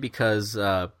Blu-ray because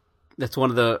that's one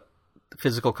of the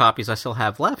physical copies I still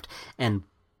have left. And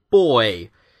boy,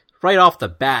 right off the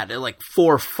bat, there are like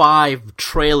 4 or 5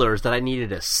 trailers that I needed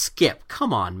to skip.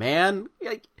 Come on, man.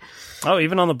 Oh,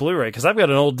 even on the Blu-ray, because I've got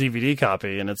an old DVD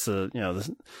copy, and it's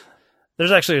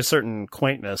there's actually a certain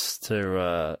quaintness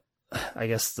to, I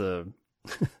guess, the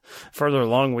further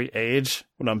along we age,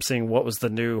 when I'm seeing what was the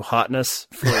new hotness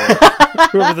for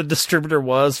whoever the distributor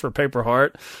was for Paper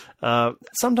Heart,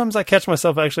 sometimes I catch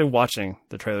myself actually watching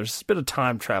the trailers. It's a bit of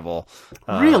time travel.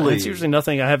 Really? It's usually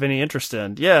nothing I have any interest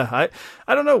in. Yeah,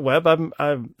 I don't know, Webb.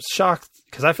 I'm shocked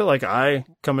because I feel like I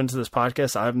come into this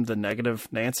podcast, I'm the negative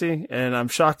Nancy, and I'm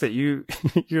shocked that you're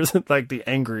like the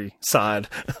angry side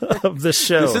of this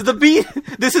show.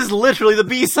 This is literally the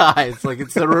B-sides. Like,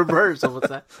 it's the reverse of what's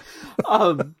that.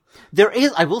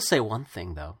 I will say one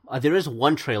thing though. There is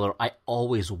one trailer I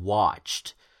always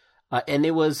watched. And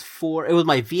it was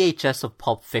my VHS of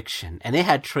Pulp Fiction, and they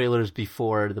had trailers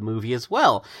before the movie as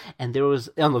well. And there was,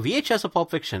 on the VHS of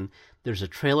Pulp Fiction, there's a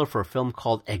trailer for a film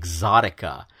called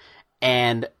Exotica.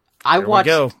 And I watched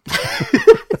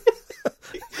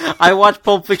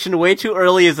Pulp Fiction way too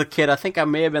early as a kid. I think I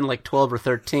may have been like 12 or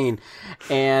 13.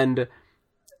 And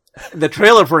the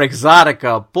trailer for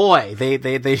Exotica, boy,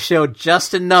 they showed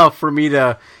just enough for me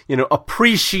to,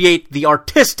 appreciate the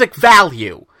artistic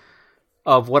value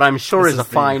of what I'm sure is a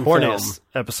fine film.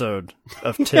 Episode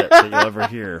of Tit that you'll ever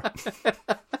hear.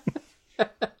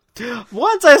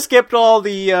 Once I skipped all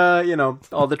the,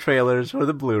 all the trailers for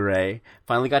the Blu-ray,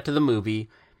 finally got to the movie.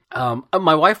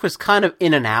 My wife was kind of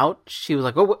in and out. She was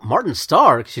like, "Oh, Martin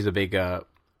Starr," she's a big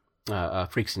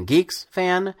Freaks and Geeks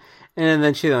fan. And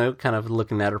then she kind of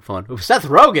looking at her phone. Seth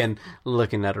Rogen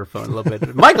looking at her phone a little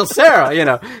bit. Michael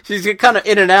Cera, she's kind of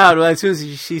in and out. As soon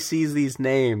as she sees these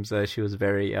names, she was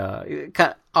very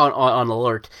kind of on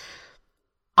alert.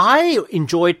 I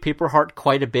enjoyed Paper Heart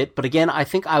quite a bit, but again, I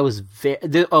think I was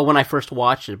when I first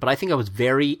watched it, but I think I was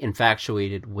very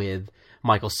infatuated with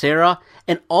Michael Cera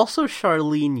and also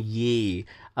Charlene Yee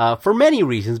for many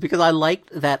reasons, because I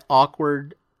liked that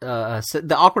awkward.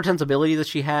 The awkward sensibility that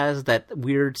she has, that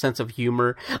weird sense of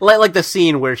humor, like the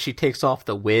scene where she takes off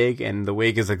the wig and the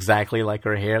wig is exactly like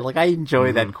her hair. Like, I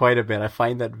enjoy that quite a bit. I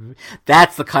find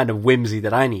that's the kind of whimsy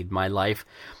that I need in my life.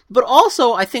 But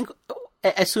also, I think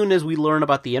as soon as we learn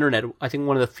about the internet, I think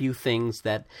one of the few things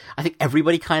that I think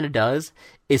everybody kind of does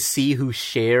is see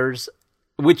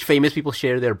which famous people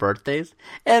share their birthdays.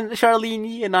 And Charlene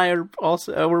Yee and I are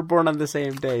also were born on the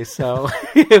same day, so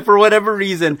for whatever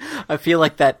reason, I feel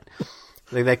like that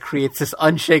creates this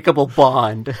unshakable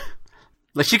bond.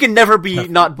 Like, she can never be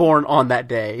not born on that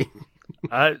day.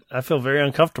 I feel very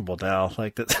uncomfortable now.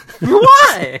 Like that.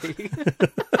 Why?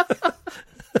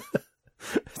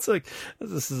 It's like,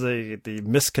 this is the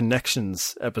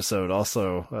Misconnections episode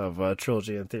also of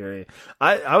Trilogy in Theory.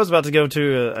 I was about to go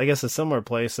to, I guess, a similar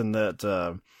place in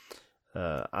that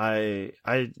I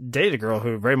dated a girl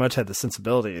who very much had the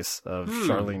sensibilities of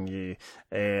Charlene Yee,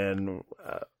 and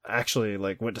actually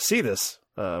went to see this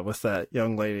with that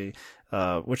young lady,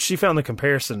 which she found the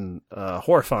comparison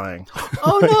horrifying.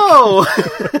 Oh no!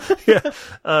 Yeah,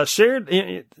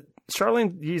 Charlene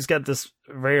Yee's got this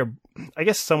very, I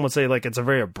guess some would say it's a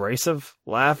very abrasive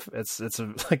laugh. It's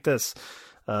like this.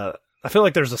 I feel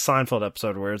like there's a Seinfeld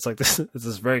episode where it's like this. It's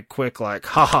this very quick,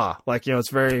 haha, it's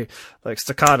very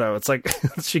staccato. It's like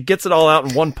she gets it all out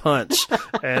in one punch,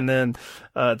 and then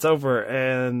it's over.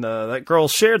 And that girl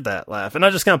shared that laugh, and I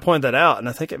just kind of pointed that out, and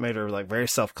I think it made her very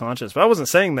self-conscious. But I wasn't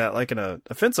saying that in an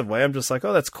offensive way. I'm just like,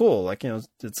 oh, that's cool.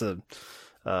 It's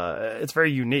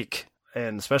very unique.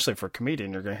 And especially for a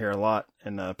comedian, you're going to hear a lot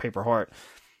in Paper Heart.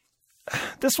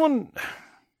 This one, I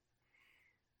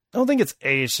don't think it's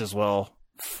aged as well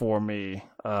for me.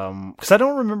 Because I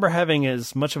don't remember having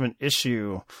as much of an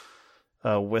issue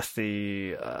with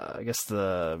the, I guess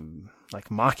the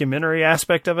mockumentary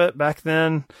aspect of it back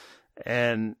then.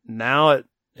 And now it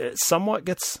somewhat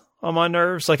gets on my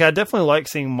nerves. I definitely like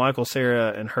seeing Michael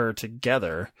Cera and her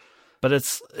together. But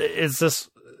it's this,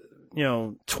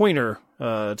 tweener,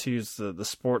 to use the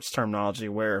sports terminology,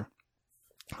 where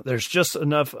there's just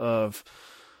enough of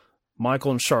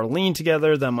Michael and Charlene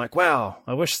together that I'm like, wow,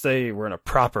 I wish they were in a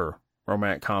proper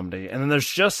romantic comedy. And then there's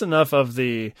just enough of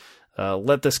the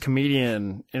let this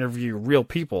comedian interview real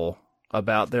people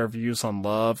about their views on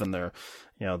love and their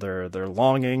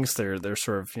longings, their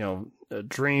sort of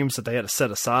dreams that they had to set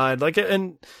aside.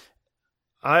 And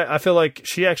I feel like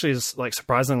she actually is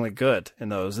surprisingly good in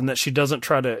those, and that she doesn't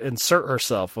try to insert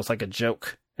herself with a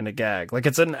joke and a gag.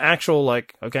 It's an actual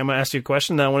okay, I'm gonna ask you a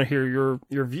question, then I want to hear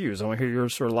your views. I want to hear your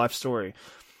sort of life story.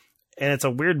 And it's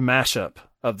a weird mashup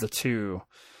of the two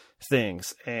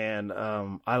things. And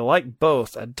I like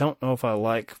both. I don't know if I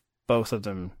like both of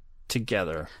them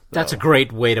together, though. That's a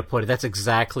great way to put it. That's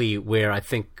exactly where I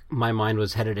think my mind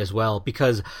was headed as well,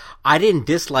 because I didn't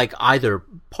dislike either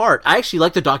part. I actually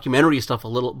like the documentary stuff a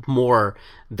little more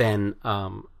than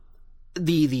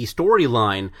the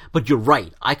storyline, but you're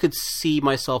right. I could see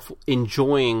myself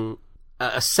enjoying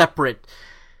a separate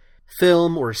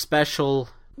film or special,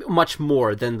 much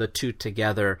more than the two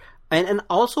together. And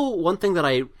also one thing that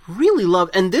I really love,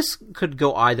 and this could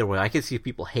go either way, I could see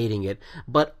people hating it,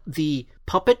 but the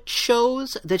puppet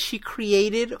shows that she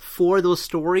created for those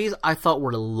stories I thought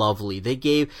were lovely.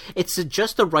 It's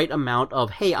just the right amount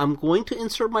of, hey, I'm going to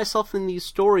insert myself in these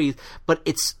stories, but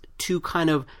it's to kind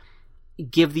of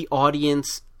give the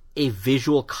audience a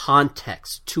visual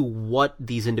context to what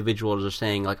these individuals are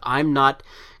saying. Like, I'm not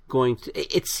going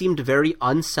to... It seemed very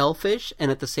unselfish, and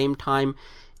at the same time,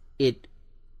 it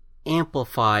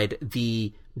amplified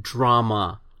the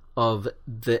drama of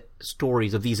the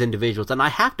stories of these individuals. And I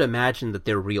have to imagine that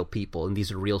they're real people and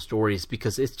these are real stories,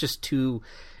 because it's just too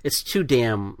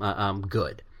damn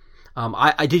good.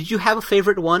 Did you have a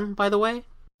favorite one, by the way?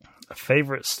 A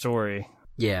favorite story?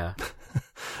 Yeah.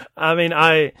 I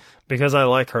mean, because I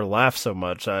like her laugh so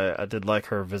much, I did like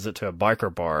her visit to a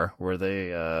biker bar where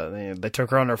they took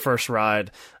her on her first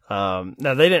ride. Now,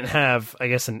 they didn't have, I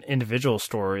guess, an individual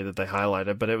story that they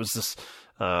highlighted, but it was this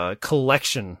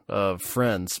collection of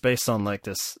friends based on like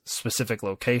this specific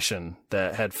location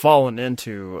that had fallen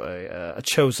into a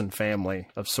chosen family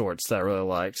of sorts that I really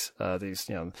liked. These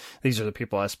are the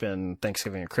people I spend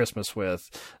Thanksgiving and Christmas with.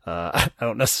 I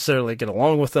don't necessarily get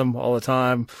along with them all the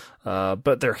time,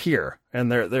 but they're here, and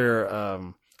they're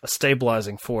a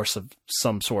stabilizing force of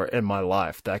some sort in my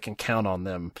life that I can count on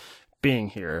them being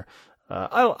here.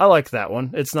 I like that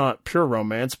one. It's not pure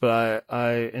romance, but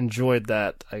I enjoyed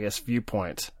that, I guess,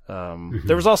 viewpoint.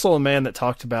 There was also a man that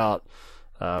talked about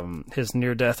his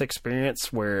near-death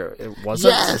experience where it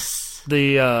wasn't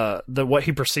the what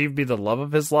he perceived to be the love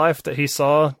of his life that he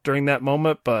saw during that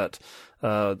moment, but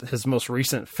his most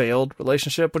recent failed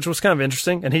relationship, which was kind of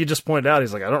interesting. And he just pointed out,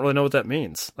 he's like, I don't really know what that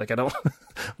means. Like, I don't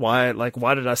why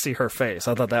did I see her face?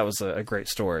 I thought that was a great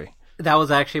story. That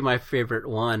was actually my favorite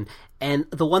one. And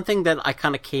the one thing that I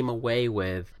kind of came away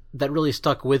with that really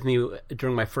stuck with me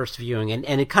during my first viewing,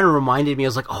 and it kind of reminded me, I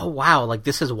was like, oh, wow, like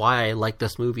this is why I liked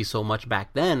this movie so much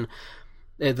back then.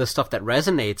 The stuff that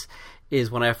resonates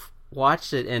is when I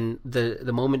watched it, and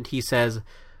the moment he says,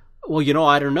 well,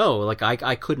 I don't know, like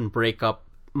I couldn't break up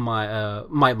my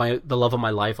the love of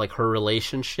my life, like her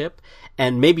relationship,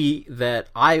 and maybe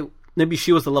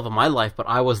she was the love of my life, but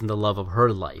I wasn't the love of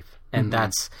her life. And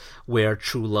that's where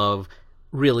true love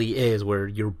really is, where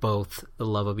you're both the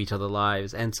love of each other's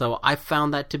lives. And so I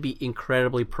found that to be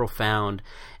incredibly profound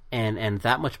and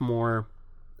that much more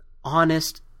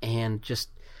honest and just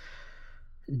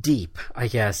deep, I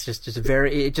guess.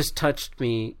 It just touched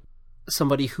me.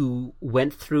 Somebody who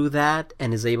went through that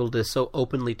and is able to so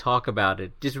openly talk about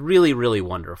it. Just really, really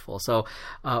wonderful. So,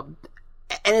 and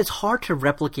it's hard to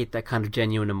replicate that kind of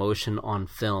genuine emotion on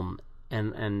film.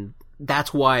 And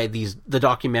that's why the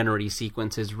documentary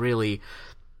sequences really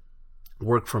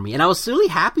work for me. And I was really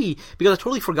happy because I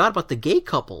totally forgot about the gay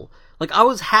couple. Like, I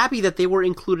was happy that they were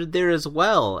included there as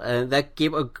well. And that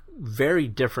gave a very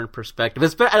different perspective.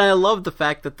 And I love the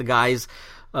fact that the guy's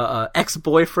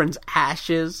ex-boyfriend's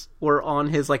ashes were on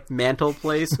his mantle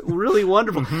place. Really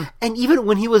wonderful. And even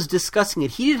when he was discussing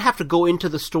it, he didn't have to go into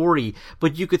the story,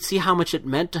 but you could see how much it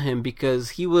meant to him, because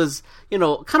he was, kind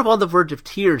of on the verge of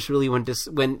tears really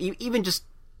when even just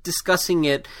discussing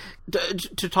it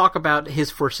to talk about his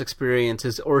first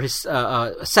experiences or his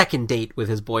second date with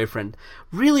his boyfriend.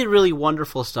 Really, really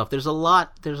wonderful stuff. There's a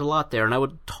lot there, and I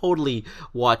would totally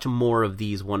watch more of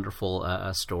these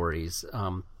wonderful stories.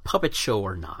 Puppet show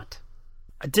or not.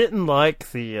 I didn't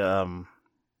like the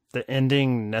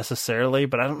ending necessarily,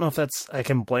 but I don't know if I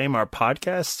can blame our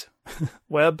podcast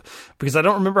web, because I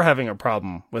don't remember having a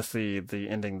problem with the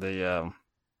ending. The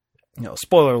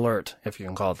spoiler alert, if you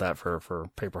can call it that, for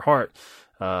Paper Heart.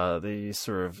 The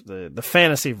sort of the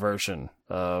fantasy version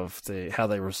of how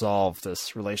they resolve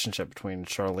this relationship between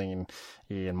Charlene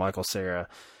and Michael Cera.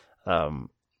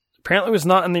 Apparently it was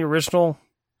not in the original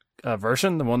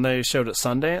version, the one they showed at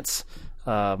Sundance.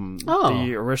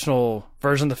 The original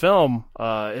version of the film,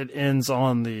 it ends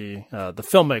on the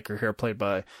filmmaker here, played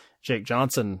by Jake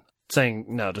Johnson, saying,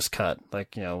 no, just cut.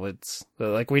 It's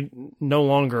we no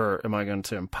longer am I going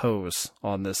to impose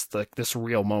on this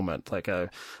real moment.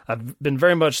 I've been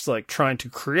very much trying to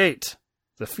create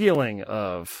the feeling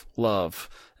of love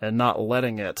and not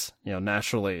letting it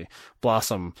naturally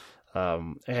blossom.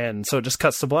 And so it just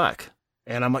cuts to black.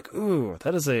 And I'm like, ooh,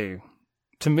 that is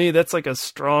to me, that's a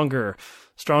stronger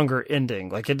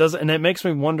ending. It doesn't, and it makes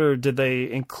me wonder, did they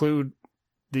include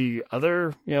the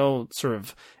other, sort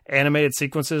of animated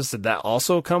sequences? Did that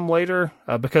also come later?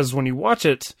 Because when you watch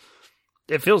it,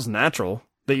 it feels natural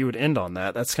that you would end on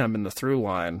that. That's kind of been the through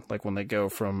line, when they go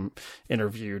from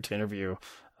interview to interview.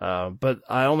 But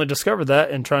I only discovered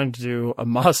that in trying to do a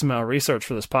modest amount of research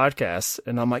for this podcast.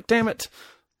 And I'm like, damn it.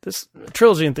 This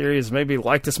Trilogy in Theory is maybe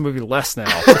like this movie less now.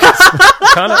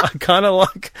 I kind of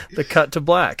like the cut to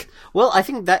black. Well, I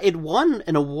think that it won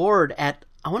an award at,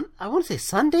 I want to say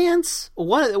Sundance,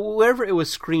 wherever it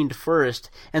was screened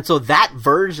first, and so that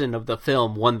version of the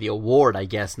film won the award, I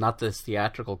guess, not this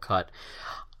theatrical cut.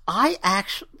 I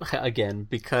actually, again,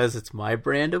 because it's my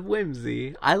brand of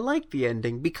whimsy, I like the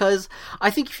ending, because I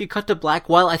think if you cut to black,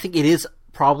 while I think it is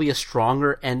probably a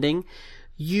stronger ending,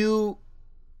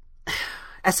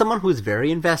 as someone who's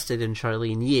very invested in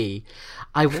Charlene Yi,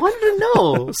 I wanted to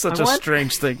know. Such a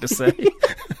strange thing to say.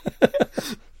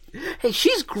 Hey,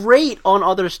 she's great on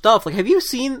other stuff. Like, have you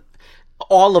seen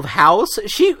all of House?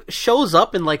 She shows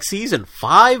up in, like, season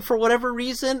 5 for whatever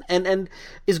reason, and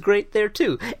is great there,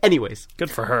 too. Anyways.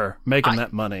 Good for her. Making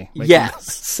that money. Yes.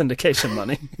 Syndication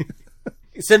money.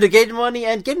 Syndication money,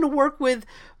 and getting to work with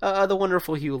the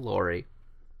wonderful Hugh Laurie.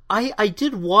 I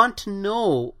did want to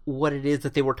know what it is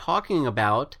that they were talking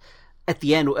about at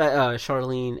the end,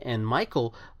 Charlene and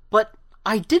Michael, but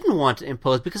I didn't want to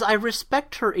impose because I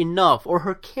respect her enough, or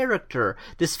her character,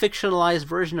 this fictionalized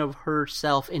version of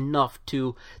herself enough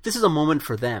to, this is a moment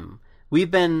for them.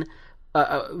 We've been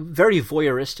very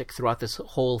voyeuristic throughout this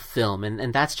whole film,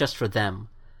 and that's just for them.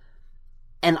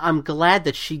 And I'm glad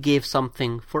that she gave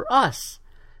something for us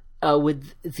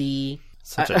with the...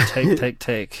 Such a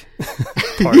take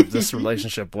part of this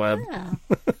relationship, Webb. Yeah.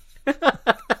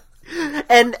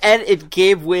 and it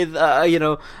gave with,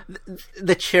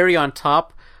 the cherry on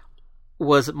top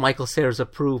was Michael Cera's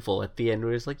approval at the end,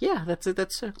 where he's like, yeah, that's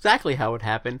exactly how it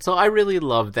happened. So I really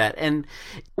loved that. And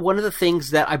one of the things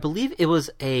that I believe it was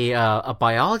a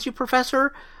biology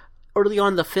professor early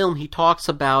on in the film, he talks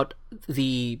about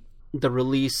the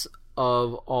release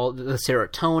of all the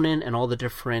serotonin and all the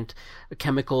different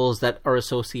chemicals that are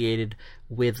associated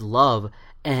with love.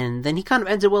 And then he kind of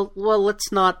ends it, well,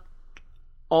 let's not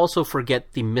also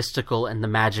forget the mystical and the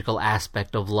magical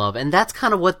aspect of love. And that's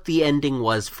kind of what the ending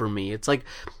was for me. It's like,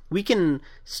 we can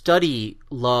study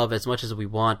love as much as we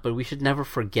want, but we should never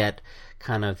forget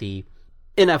kind of the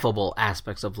ineffable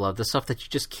aspects of love, the stuff that you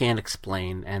just can't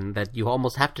explain, and that you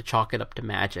almost have to chalk it up to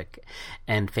magic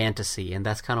and fantasy. And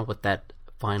that's kind of what that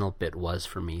final bit was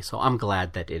for me. So I'm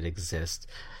glad that it exists.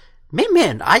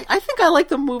 Man, I think I like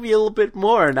the movie a little bit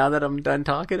more now that I'm done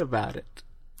talking about it.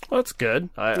 Well, that's good.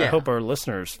 I hope our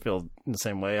listeners feel the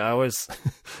same way. I always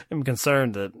am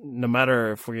concerned that no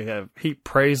matter if we have heap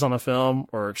praise on a film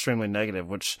or extremely negative,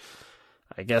 which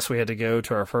I guess we had to go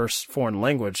to our first foreign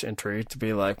language entry to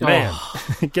be like, man,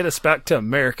 get us back to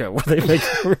America where they make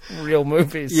real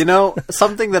movies. You know,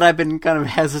 something that I've been kind of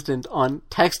hesitant on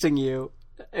texting you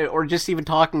or just even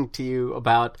talking to you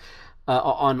about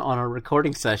on our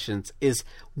recording sessions is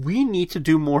we need to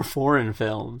do more foreign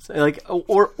films, like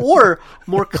or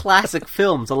more classic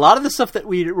films. A lot of the stuff that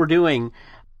we're doing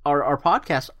our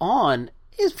podcast on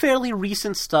is fairly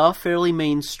recent stuff, fairly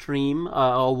mainstream,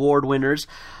 award winners.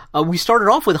 We started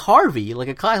off with Harvey, like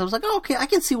a class. I was like, oh, okay, I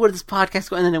can see where this podcast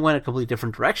goes, and then it went a completely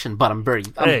different direction. But I'm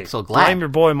so glad. Blame your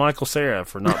boy Michael Cera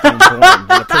for not being born in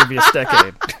the previous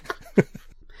decade.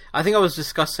 I think I was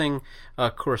discussing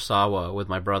Kurosawa with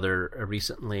my brother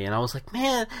recently, and I was like,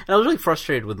 man, and I was really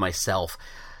frustrated with myself.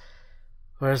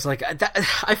 Where I was like,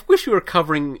 I wish we were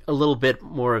covering a little bit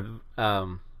more of...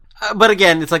 but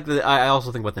again, it's like, I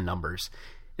also think about the numbers.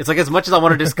 It's like, as much as I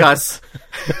want to discuss...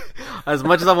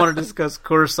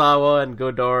 Kurosawa and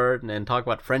Godard and talk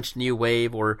about French New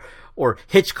Wave or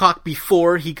Hitchcock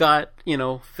before he got,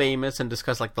 famous, and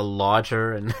discuss, like, The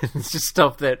Lodger, and it's just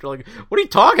stuff that, like, what are you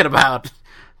talking about?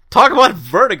 Talk about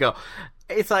Vertigo.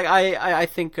 It's like, I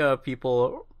think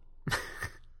people...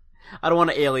 I don't want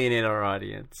to alienate our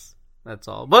audience. That's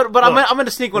all. But I'm going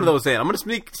to sneak one of those in. I'm going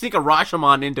to sneak a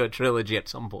Rashomon into a trilogy at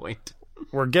some point.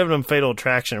 We're giving them Fatal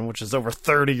Attraction, which is over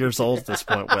 30 years old at this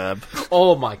point, Webb.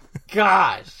 Oh my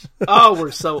gosh. Oh,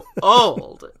 we're so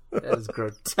old. That is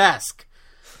grotesque.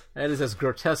 That is as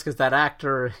grotesque as that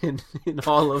actor in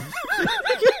all of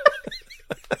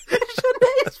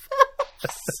Shanae's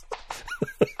films.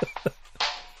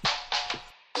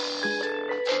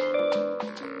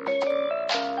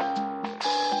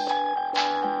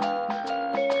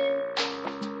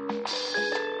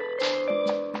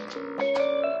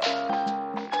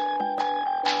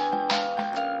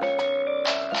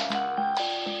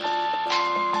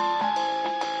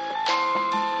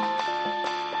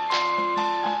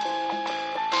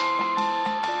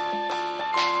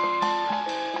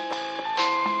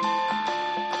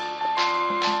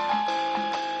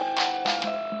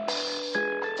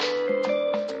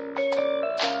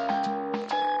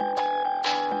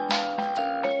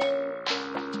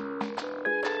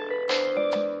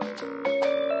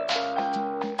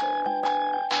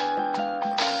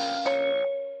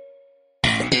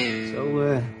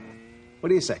 What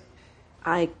do you say?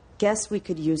 I guess we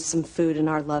could use some food in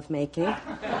our lovemaking.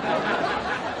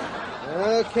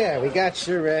 Okay, we got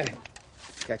your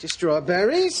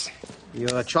strawberries,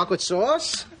 your chocolate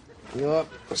sauce, your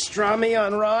pastrami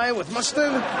on rye with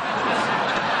mustard, your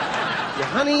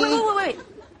honey. Wait.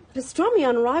 Pastrami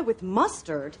on rye with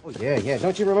mustard? Oh, yeah.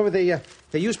 Don't you remember they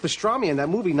used pastrami in that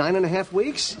movie, 9.5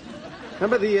 Weeks?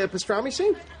 Remember the pastrami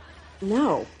scene?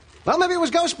 No. Well, maybe it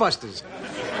was Ghostbusters.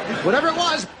 Whatever it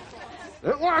was,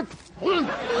 it worked.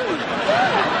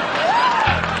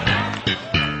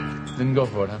 Didn't go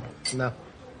for it, huh? No.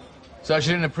 So she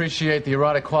didn't appreciate the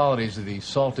erotic qualities of the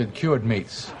salted cured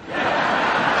meats.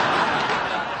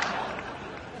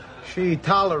 She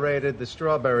tolerated the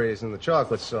strawberries and the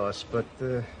chocolate sauce, but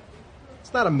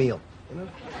it's not a meal, you know?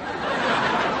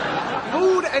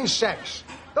 Food and sex.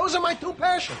 Those are my two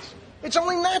passions. It's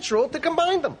only natural to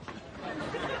combine them.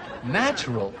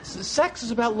 Natural? Sex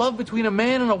is about love between a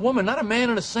man and a woman, not a man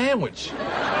and a sandwich.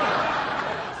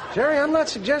 Jerry, I'm not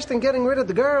suggesting getting rid of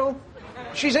the girl.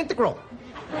 She's integral.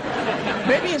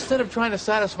 Maybe instead of trying to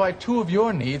satisfy two of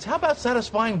your needs, how about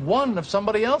satisfying one of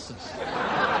somebody else's?